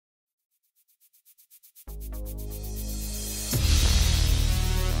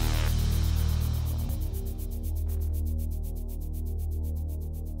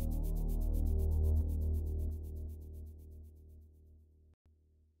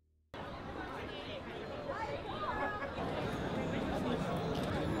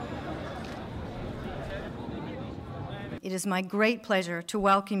It is my great pleasure to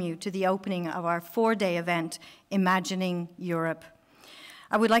welcome you to the opening of our 4-day event, Imagining Europe.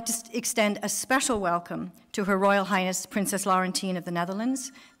 I would like to extend a special welcome to Her Royal Highness Princess Laurentien of the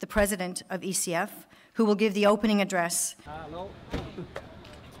Netherlands, the President of ECF, who will give the opening address. Hello.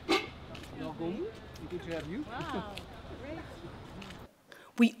 Welcome. Good to have you. Wow.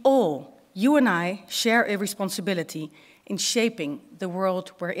 We all, you and I, share a responsibility in shaping the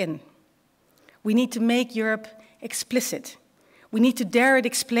world we're in. We need to make Europe explicit. We need to dare it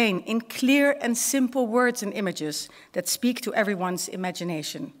explain in clear and simple words and images that speak to everyone's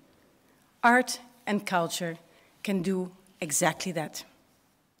imagination. Art and culture can do exactly that.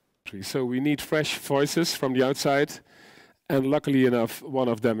 So we need fresh voices from the outside, and luckily enough, one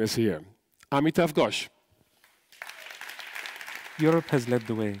of them is here. Amitav Ghosh. Europe has led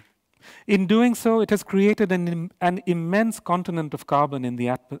the way. In doing so, it has created an immense continent of carbon in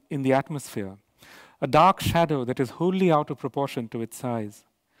the atmosphere, a dark shadow that is wholly out of proportion to its size.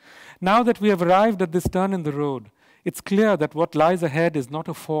 Now that we have arrived at this turn in the road, it's clear that what lies ahead is not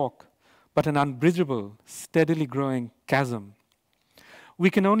a fork, but an unbridgeable, steadily growing chasm.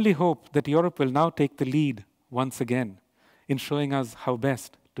 We can only hope that Europe will now take the lead once again in showing us how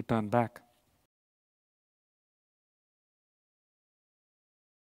best to turn back.